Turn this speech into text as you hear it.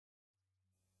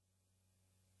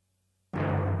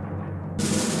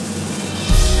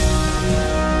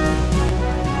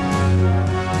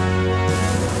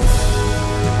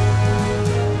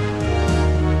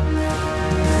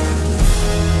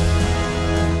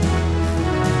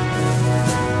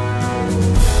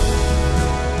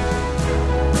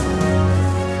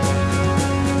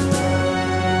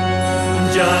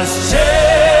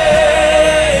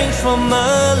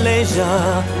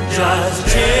just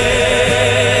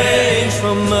change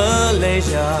from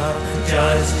Malaysia.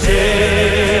 Just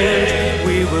change,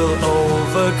 we will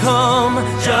overcome.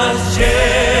 Just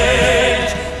change,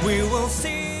 we will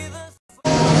see the...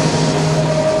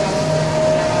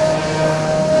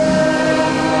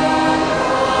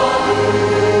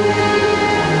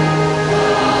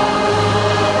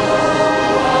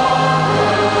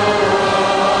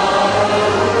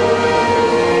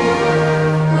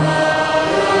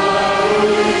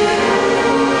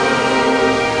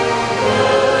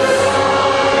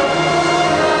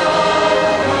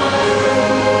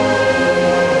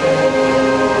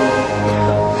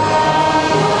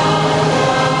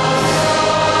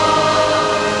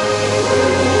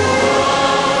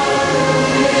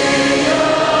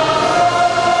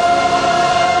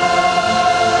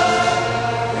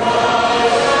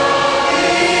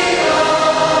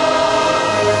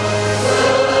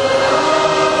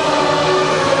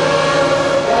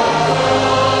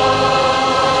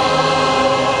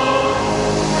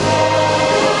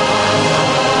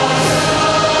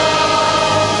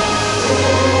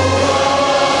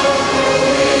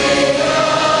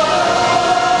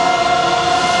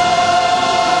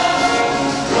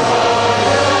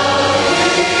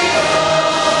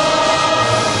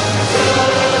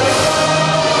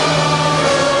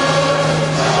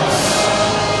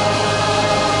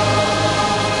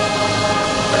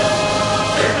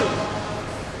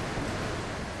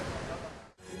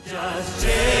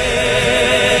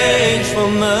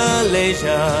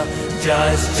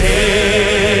 Just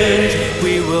change,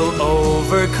 we will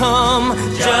overcome.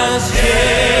 Just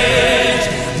change,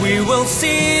 we will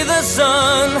see the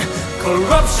sun.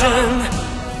 Corruption,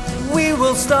 we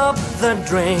will stop the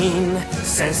drain.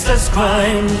 Senseless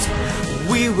crimes,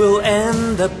 we will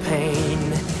end the pain.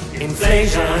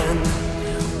 Inflation,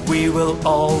 we will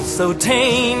also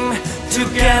tame.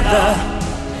 Together,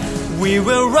 we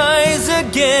will rise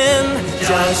again.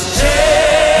 Just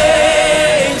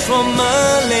change for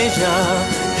Malaysia.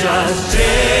 Just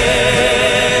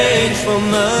change for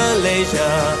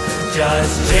Malaysia.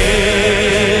 Just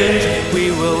change,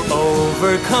 we will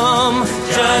overcome.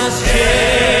 Just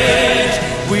change,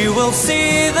 we will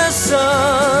see the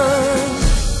sun.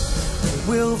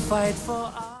 We'll fight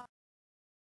for our...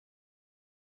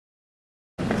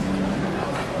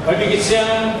 Pagi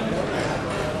siang,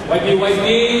 YB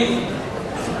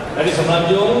dari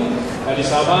Semenanjung, dari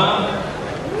Sabah,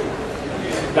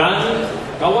 dan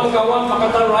kawan-kawan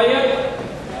Pakatan Rakyat,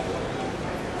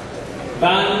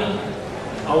 dan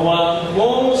our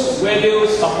most valued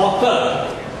supporter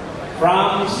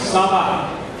from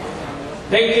Sabah.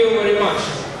 Thank you very much.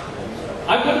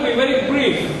 I'm going to be very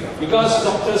brief because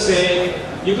doctor said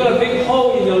you got a big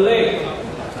hole in your leg.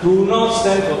 Do not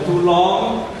stand for too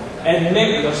long and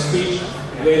make your speech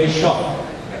very short.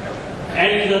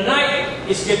 And the night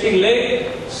is getting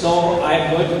late, so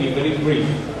I'm going to be very brief.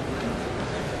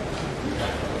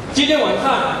 今天晚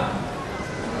上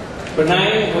本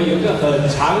来我有一个很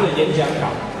长的演讲稿，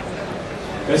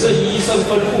可是医生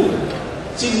吩咐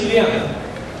尽量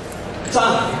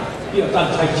站，不要站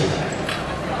太久，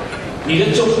你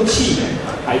的中气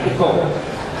还不够。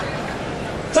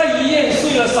在医院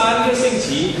睡了3个星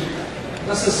期，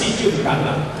那是细菌感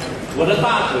染，我的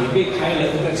大腿被开了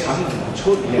一个长5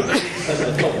寸2深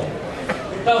的洞，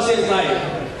到现在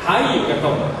还有个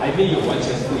洞，还没有完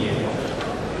全不严重。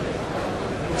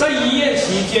在医院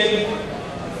期间，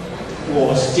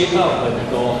我接到很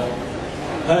多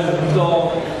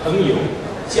朋友、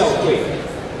教会、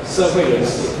社会人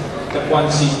士的关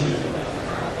心，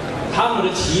他们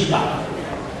的祈祷，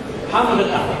他们的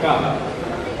祷告，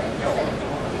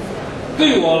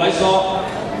对我来说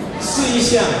是一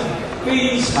项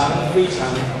非常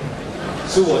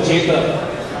使我觉得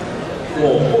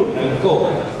我不能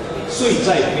够睡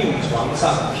在病床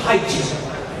上太久。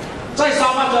在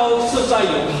沙巴州实在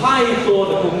有太多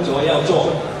的工作要做，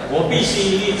我必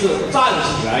须立志站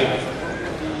起来，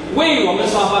为我们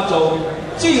沙巴州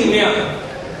尽量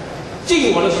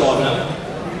尽我的所能，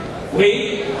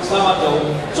为沙巴州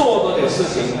做多点事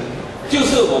情，就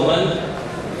是我们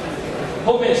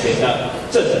后面写的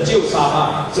拯救沙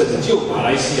巴、拯救马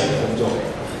来西亚的工作。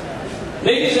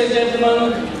Ladies and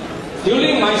gentlemen,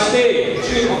 during my stay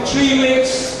of 3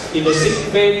 weeks in the sick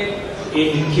bed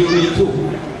in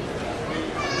Hiew,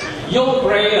 your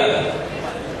prayer,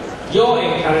 your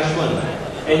encouragement,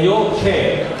 and your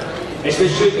care,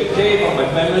 especially the care of my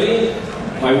family,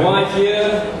 my wife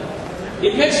here,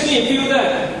 it makes me feel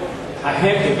that I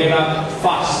have to get up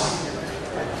fast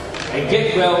and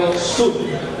get well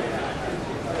soon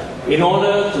in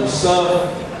order to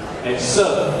serve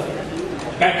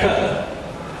better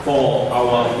for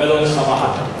our fellow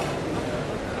Sabahan.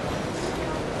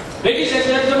 Ladies and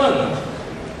gentlemen,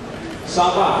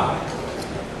 Sabah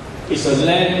is a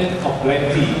land of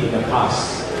plenty in the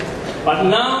past. But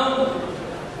now,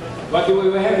 what do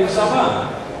we have in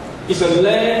Sabah? It's a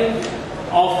land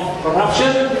of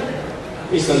corruption,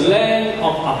 it's a land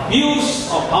of abuse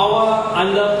of power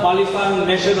under Pakatan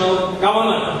national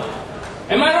government.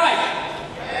 Am I right?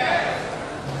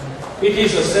 It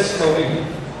is a sad story.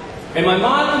 And my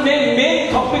main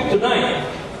topic tonight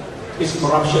is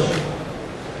corruption.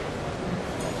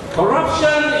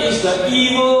 Corruption is the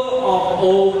evil of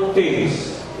all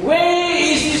things. Where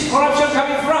is this corruption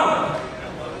coming from?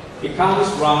 It comes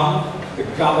from the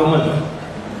government.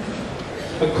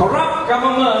 A corrupt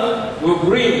government will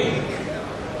bring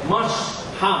much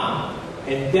harm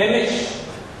and damage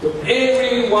to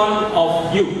every one of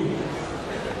you.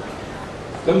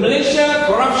 The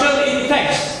Malaysia corruption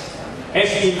index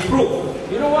has improved.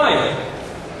 You know why?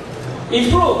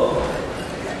 Improved.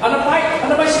 Ada baik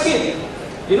sikit.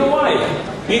 You know why?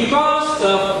 Because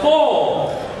the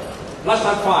four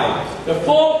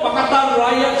Pakatan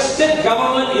Rakyat state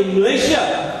government in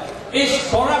Malaysia is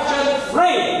corruption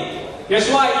free.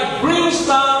 That's why it brings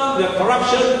down the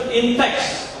corruption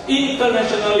index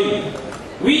internationally.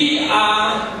 We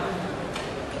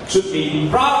should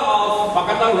be proud of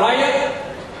Pakatan Rakyat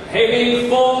having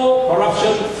 4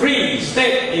 corruption free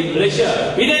states in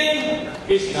Malaysia. Penang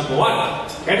is number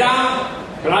 1, Kedah,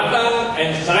 Pakatan,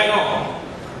 and Selangor.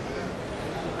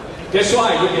 That's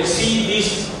why you can see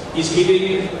this is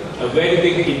giving a very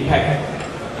big impact.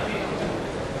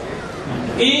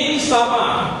 In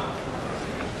Sabah,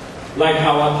 like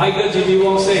our Tiger Jimmy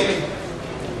Wong said,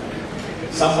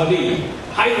 somebody,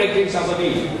 high-ranking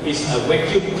somebody is a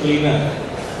vacuum cleaner.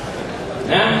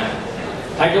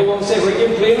 Tiger Wong said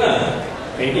vacuum cleaner,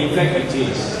 and in fact it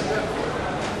is.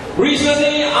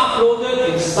 Recently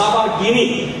uploaded in Sabah,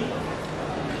 Guinea,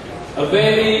 a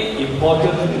very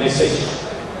important message.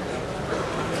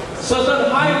 Certain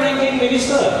high-ranking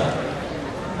minister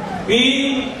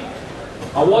being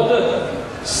awarded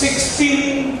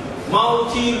 16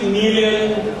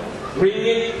 multi-million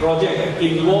ringgit project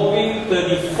involving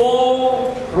 34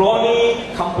 crony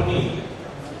company.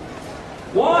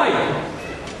 Why?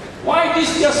 Why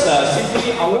this just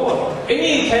simply award?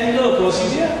 Any tender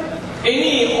procedure?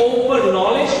 Any open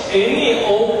knowledge? Any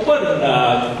open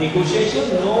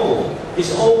negotiation? No.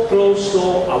 It's all closed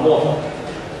door award.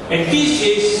 And this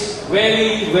is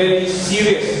very, very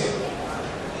serious.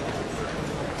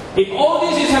 If all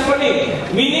this is happening,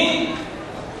 meaning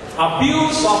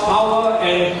abuse of power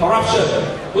and corruption,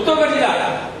 betul ke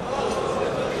tidak?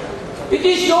 It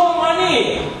is your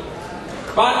money,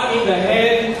 but in the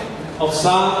hand of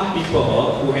some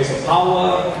people who has the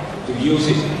power to use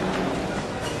it.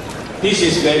 This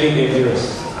is very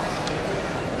dangerous.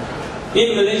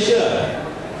 In Malaysia,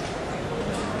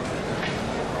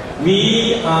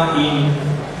 we are in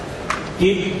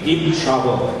deep, deep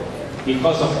trouble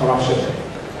because of corruption.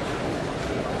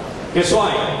 That's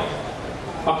why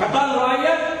Pakatan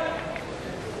Rakyat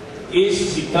is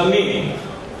determined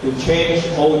to change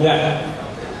all that.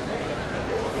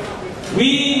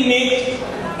 We need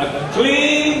a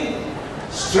clean,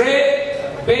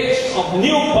 straight batch of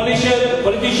new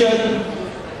politicians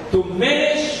to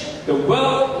manage the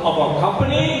wealth of our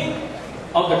company,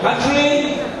 of the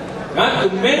country, and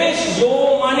to manage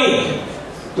your money,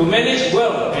 to manage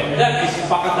wealth, and that is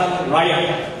Pakatan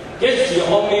Rakyat. That's the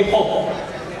only hope.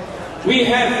 We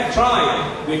have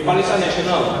tried with Pakatan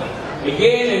National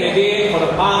again and again for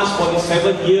the past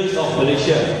 47 years of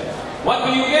Malaysia. What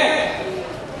do you get?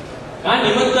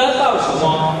 你们得到什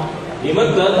么？你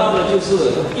们得到的就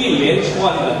是一连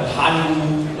串的贪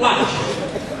污滥权，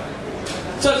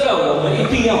这个我们一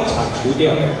定要铲除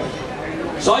掉。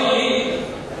所以，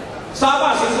沙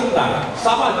巴行动党、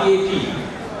沙巴 DAP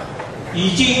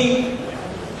已经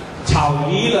草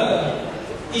拟了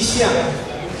一项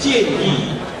建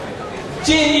议，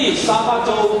建议沙巴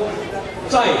州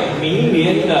在明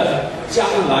年的将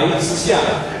来之下，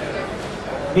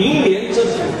明年政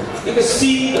府一个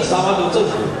新的沙巴州政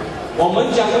府，我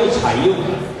们将会采用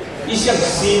一项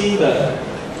新的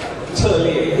策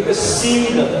略，一个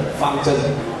新的方针。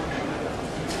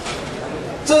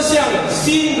这项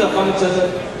新的方针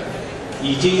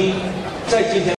已经在今天。